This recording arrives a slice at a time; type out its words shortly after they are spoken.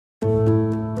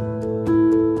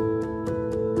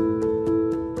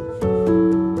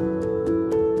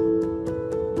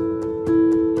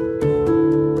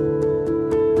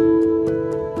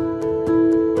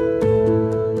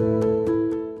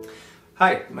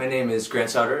My name is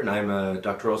Grant Souder, and I'm a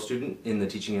doctoral student in the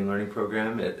Teaching and Learning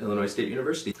program at Illinois State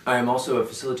University. I am also a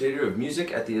facilitator of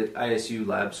music at the ISU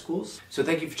lab schools. So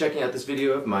thank you for checking out this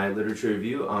video of my literature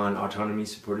review on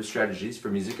autonomy-supportive strategies for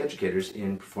music educators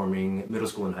in performing middle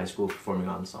school and high school performing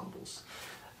ensembles.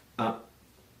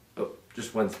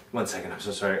 Just one second, I'm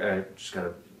so sorry, I just got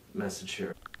a message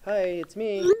here. Hi, it's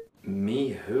me. Me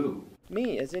who?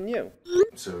 Me, as in you.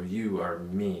 So you are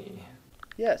me.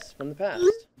 Yes, from the past.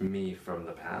 Me from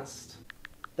the past?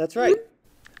 That's right.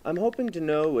 I'm hoping to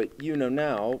know what you know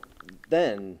now,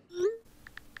 then,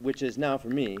 which is now for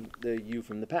me, the you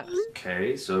from the past.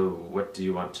 Okay, so what do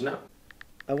you want to know?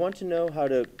 I want to know how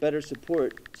to better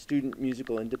support student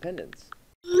musical independence.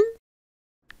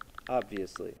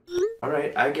 Obviously.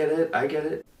 Alright, I get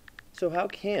it. So how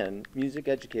can music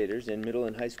educators in middle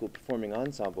and high school performing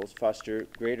ensembles foster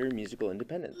greater musical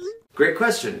independence? Great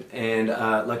question, and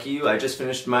lucky you, I just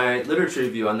finished my literature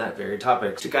review on that very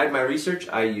topic. To guide my research,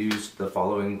 I used the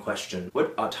following question.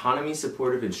 What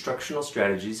autonomy-supportive instructional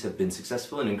strategies have been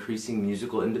successful in increasing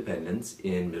musical independence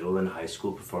in middle and high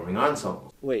school performing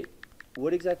ensembles? Wait,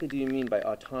 what exactly do you mean by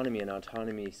autonomy and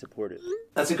autonomy-supportive?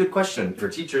 That's a good question. For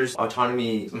teachers,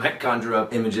 autonomy might conjure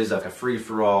up images like a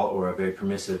free-for-all or a very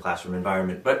permissive classroom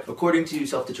environment. But according to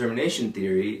self-determination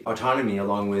theory, autonomy,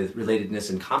 along with relatedness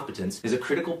and competence, is a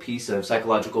critical piece of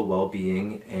psychological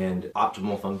well-being and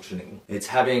optimal functioning. It's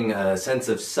having a sense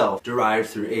of self derived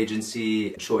through agency,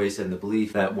 choice, and the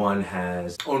belief that one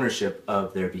has ownership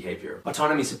of their behavior.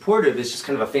 Autonomy-supportive is just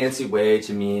kind of a fancy way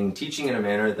to mean teaching in a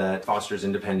manner that fosters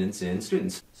independence in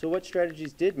students. So what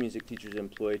strategies did music teachers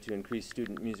employ to increase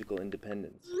student musical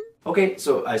independence? Okay,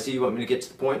 so I see you want me to get to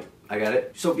the point. I got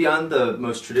it. So beyond the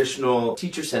most traditional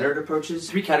teacher-centered approaches,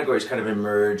 three categories kind of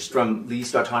emerged from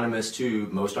least autonomous to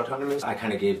most autonomous. I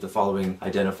kind of gave the following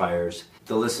identifiers: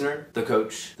 the listener, the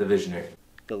coach, the visionary.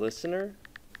 The listener?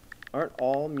 Aren't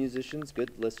all musicians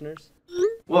good listeners?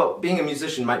 Well, being a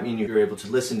musician might mean you're able to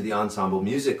listen to the ensemble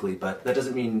musically, but that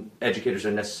doesn't mean educators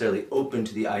are necessarily open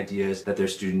to the ideas that their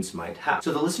students might have.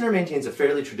 So the listener maintains a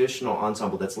fairly traditional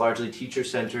ensemble that's largely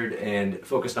teacher-centered and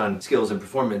focused on skills and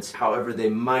performance. However, they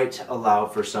might allow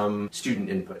for some student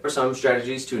input. For some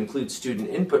strategies to include student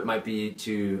input might be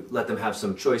to let them have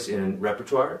some choice in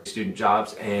repertoire, student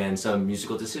jobs, and some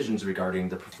musical decisions regarding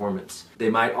the performance. They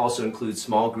might also include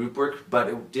small group work, but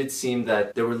it did seem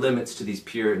that there were limits to these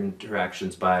peer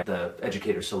interactions by the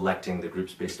educator selecting the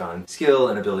groups based on skill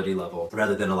and ability level,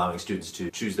 rather than allowing students to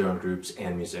choose their own groups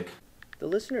and music. The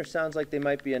listener sounds like they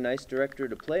might be a nice director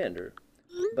to play under.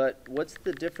 But what's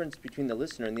the difference between the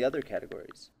listener and the other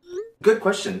categories? Good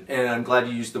question, and I'm glad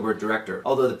you used the word director.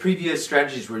 Although the previous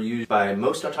strategies were used by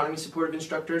most autonomy-supportive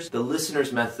instructors, the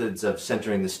listener's methods of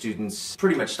centering the students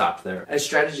pretty much stopped there. As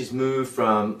strategies moved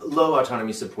from low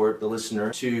autonomy support, the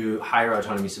listener, to higher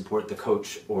autonomy support, the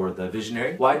coach or the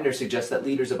visionary, Widener suggests that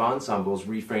leaders of ensembles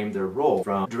reframe their role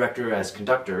from director as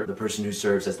conductor, the person who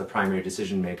serves as the primary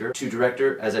decision maker, to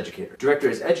director as educator. Director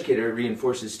as educator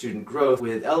reinforces student growth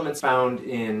with elements found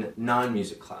in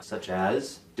non-music class, such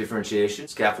as differentiation,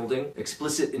 scaffolding,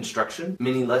 explicit instruction,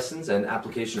 mini lessons and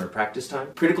application or practice time,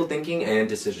 critical thinking, and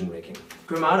decision making.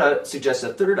 Cremata suggests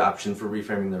a third option for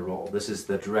reframing their role. This is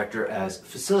the director as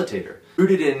facilitator.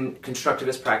 Rooted in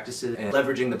constructivist practices and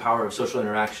leveraging the power of social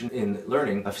interaction in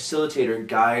learning, a facilitator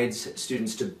guides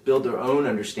students to build their own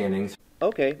understanding.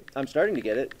 Okay, I'm starting to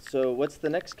get it. So what's the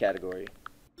next category?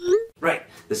 Right.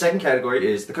 The second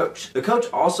category is the coach. The coach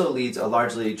also leads a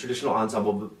largely traditional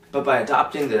ensemble, but by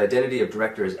adopting the identity of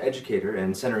director as educator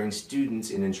and centering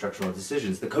students in instructional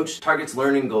decisions, the coach targets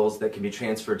learning goals that can be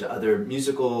transferred to other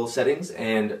musical settings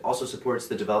and also supports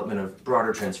the development of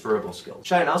broader transferable skills.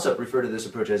 Shai and Alsop refer to this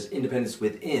approach as independence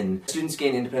within. Students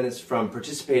gain independence from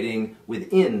participating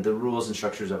within the rules and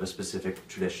structures of a specific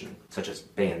tradition, such as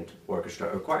band, orchestra,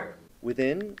 or choir.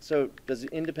 Within? So does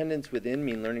independence within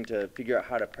mean learning to figure out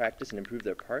how to practice and improve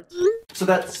their parts? So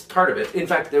that's part of it. In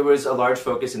fact, there was a large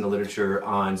focus in the literature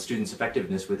on students'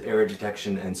 effectiveness with error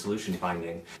detection and solution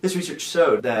finding. This research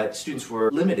showed that students were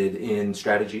limited in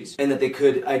strategies and that they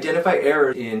could identify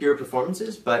error in pure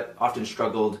performances, but often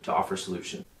struggled to offer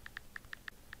solution.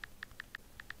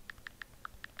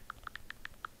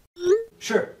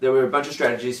 Sure, there were a bunch of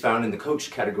strategies found in the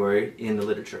coach category in the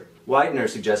literature. Widener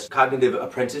suggests cognitive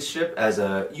apprenticeship as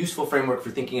a useful framework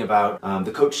for thinking about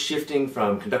the coach shifting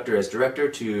from conductor as director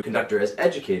to conductor as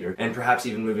educator, and perhaps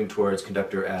even moving towards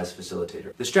conductor as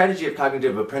facilitator. The strategy of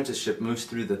cognitive apprenticeship moves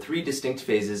through the three distinct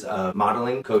phases of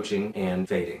modeling, coaching, and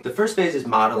fading. The first phase is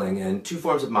modeling, and two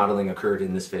forms of modeling occurred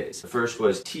in this phase. The first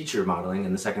was teacher modeling,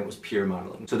 and the second was peer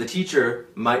modeling. So the teacher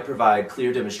might provide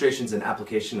clear demonstrations and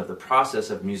application of the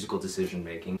process of musical decision decision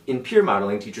making. In peer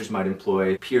modeling, teachers might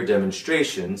employ peer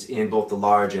demonstrations in both the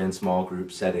large and small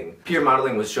group setting. Peer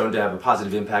modeling was shown to have a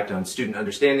positive impact on student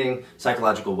understanding,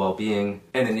 psychological well-being,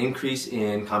 and an increase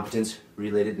in competence,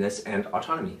 relatedness, and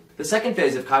autonomy. The second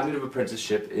phase of cognitive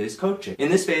apprenticeship is coaching. In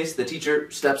this phase, the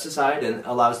teacher steps aside and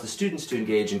allows the students to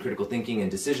engage in critical thinking and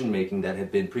decision-making that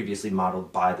had been previously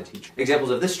modeled by the teacher.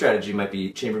 Examples of this strategy might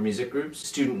be chamber music groups,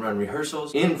 student-run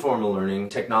rehearsals, informal learning,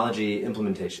 technology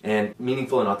implementation, and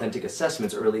meaningful and authentic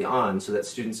assessments early on so that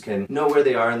students can know where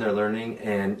they are in their learning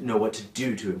and know what to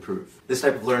do to improve. This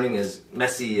type of learning is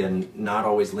messy and not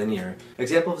always linear.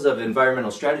 Examples of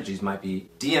environmental strategies might be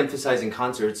de-emphasizing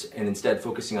concerts and instead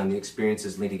focusing on the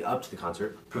experiences leading up to the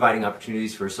concert, providing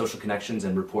opportunities for social connections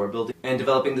and rapport building, and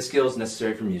developing the skills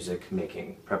necessary for music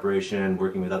making, preparation,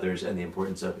 working with others, and the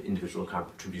importance of individual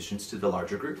contributions to the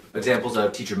larger group. Examples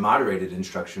of teacher-moderated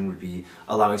instruction would be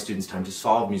allowing students time to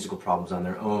solve musical problems on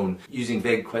their own, using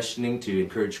vague questioning to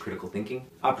encourage critical thinking,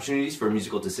 opportunities for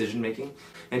musical decision making,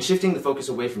 and shifting the focus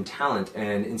away from talent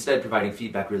and instead providing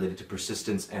feedback related to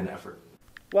persistence and effort.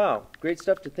 Wow, great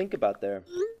stuff to think about there.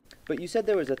 But you said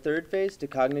there was a third phase to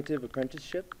cognitive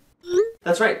apprenticeship?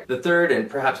 That's right. The third and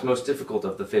perhaps most difficult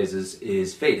of the phases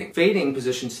is fading. Fading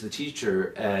positions the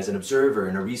teacher as an observer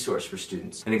and a resource for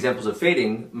students. And examples of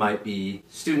fading might be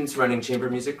students running chamber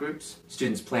music groups,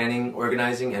 students planning,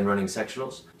 organizing, and running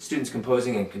sectionals, students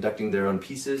composing and conducting their own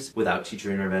pieces without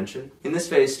teacher intervention. In this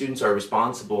phase, students are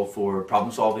responsible for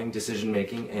problem solving, decision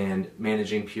making, and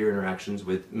managing peer interactions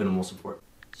with minimal support.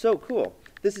 So cool.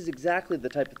 This is exactly the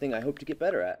type of thing I hope to get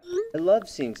better at. I love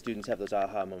seeing students have those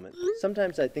aha moments.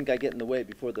 Sometimes I think I get in the way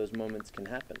before those moments can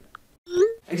happen.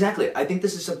 Exactly. I think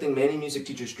this is something many music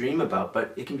teachers dream about,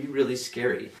 but it can be really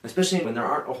scary, especially when there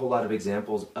aren't a whole lot of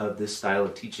examples of this style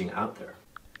of teaching out there.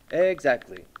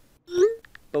 Exactly.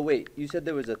 But wait, you said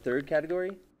there was a third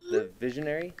category? The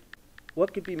visionary?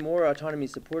 What could be more autonomy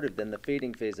supportive than the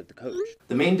fading phase of the coach?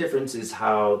 The main difference is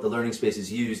how the learning space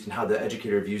is used and how the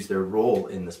educator views their role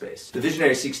in the space. The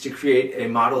visionary seeks to create a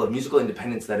model of musical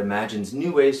independence that imagines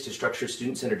new ways to structure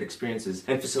student-centered experiences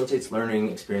and facilitates learning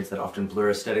experience that often blur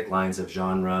aesthetic lines of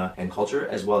genre and culture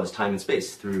as well as time and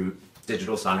space through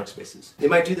digital sonic spaces. They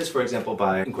might do this, for example,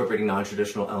 by incorporating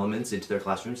non-traditional elements into their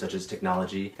classrooms such as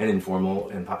technology and informal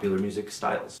and popular music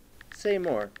styles. Say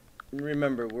more.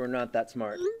 Remember, we're not that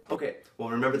smart. Okay, well,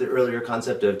 remember the earlier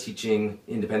concept of teaching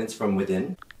independence from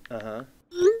within? Uh-huh.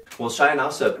 Well, Shai and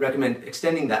Alsa recommend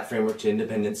extending that framework to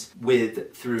independence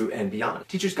with, through, and beyond.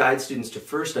 Teachers guide students to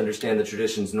first understand the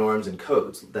traditions, norms, and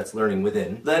codes, that's learning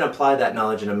within, then apply that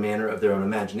knowledge in a manner of their own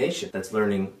imagination, that's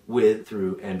learning with,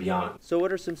 through, and beyond. So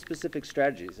what are some specific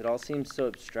strategies? It all seems so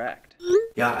abstract.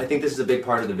 Yeah, I think this is a big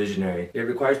part of the visionary. It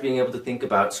requires being able to think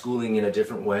about schooling in a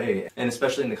different way, and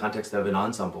especially in the context of an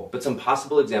ensemble. But some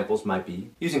possible examples might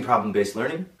be using problem-based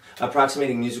learning,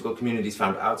 approximating musical communities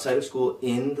found outside of school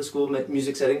in the school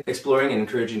music setting, exploring and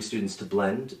encouraging students to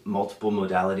blend multiple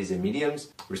modalities and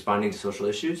mediums, responding to social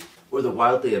issues, or the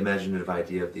wildly imaginative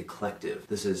idea of the collective.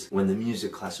 This is when the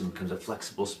music classroom becomes a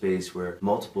flexible space where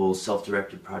multiple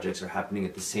self-directed projects are happening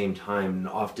at the same time, and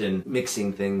often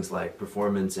mixing things like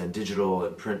performance and digital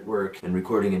and print work and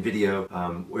recording and video,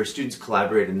 where students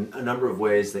collaborate in a number of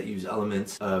ways that use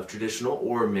elements of traditional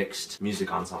or mixed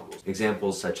music ensembles.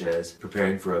 Examples such as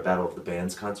preparing for a Battle of the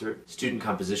Bands concert, student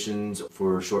compositions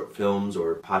for short films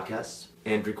or podcasts,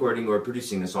 and recording or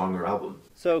producing a song or album.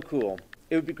 So cool.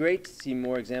 It would be great to see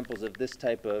more examples of this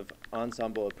type of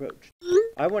ensemble approach.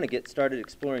 I want to get started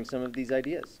exploring some of these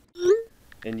ideas.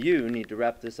 And you need to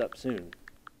wrap this up soon.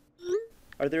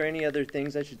 Are there any other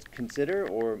things I should consider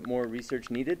or more research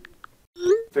needed?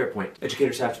 Fair point.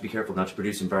 Educators have to be careful not to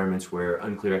produce environments where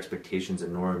unclear expectations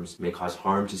and norms may cause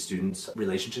harm to students'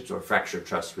 relationships or fracture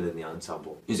trust within the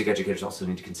ensemble. Music educators also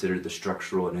need to consider the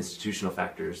structural and institutional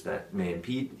factors that may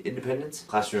impede independence.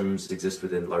 Classrooms exist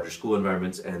within larger school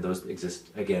environments, and those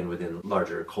exist again within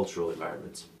larger cultural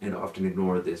environments, and often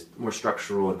ignore the more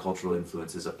structural and cultural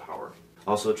influences of power.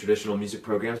 Also, traditional music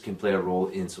programs can play a role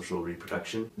in social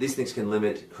reproduction. These things can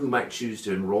limit who might choose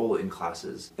to enroll in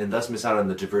classes, and thus miss out on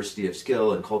the diversity of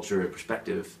skill and culture and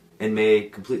perspective, and may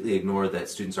completely ignore that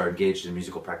students are engaged in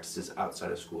musical practices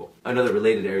outside of school. Another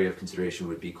related area of consideration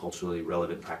would be culturally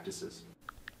relevant practices.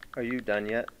 Are you done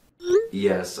yet?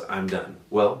 Yes, I'm done.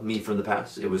 Well, me from the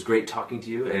past, it was great talking to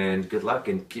you, and good luck,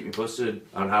 and keep me posted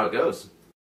on how it goes.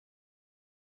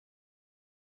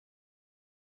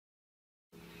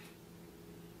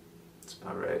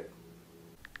 All right.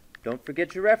 Don't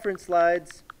forget your reference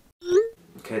slides.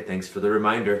 Okay, thanks for the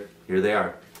reminder. Here they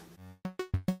are.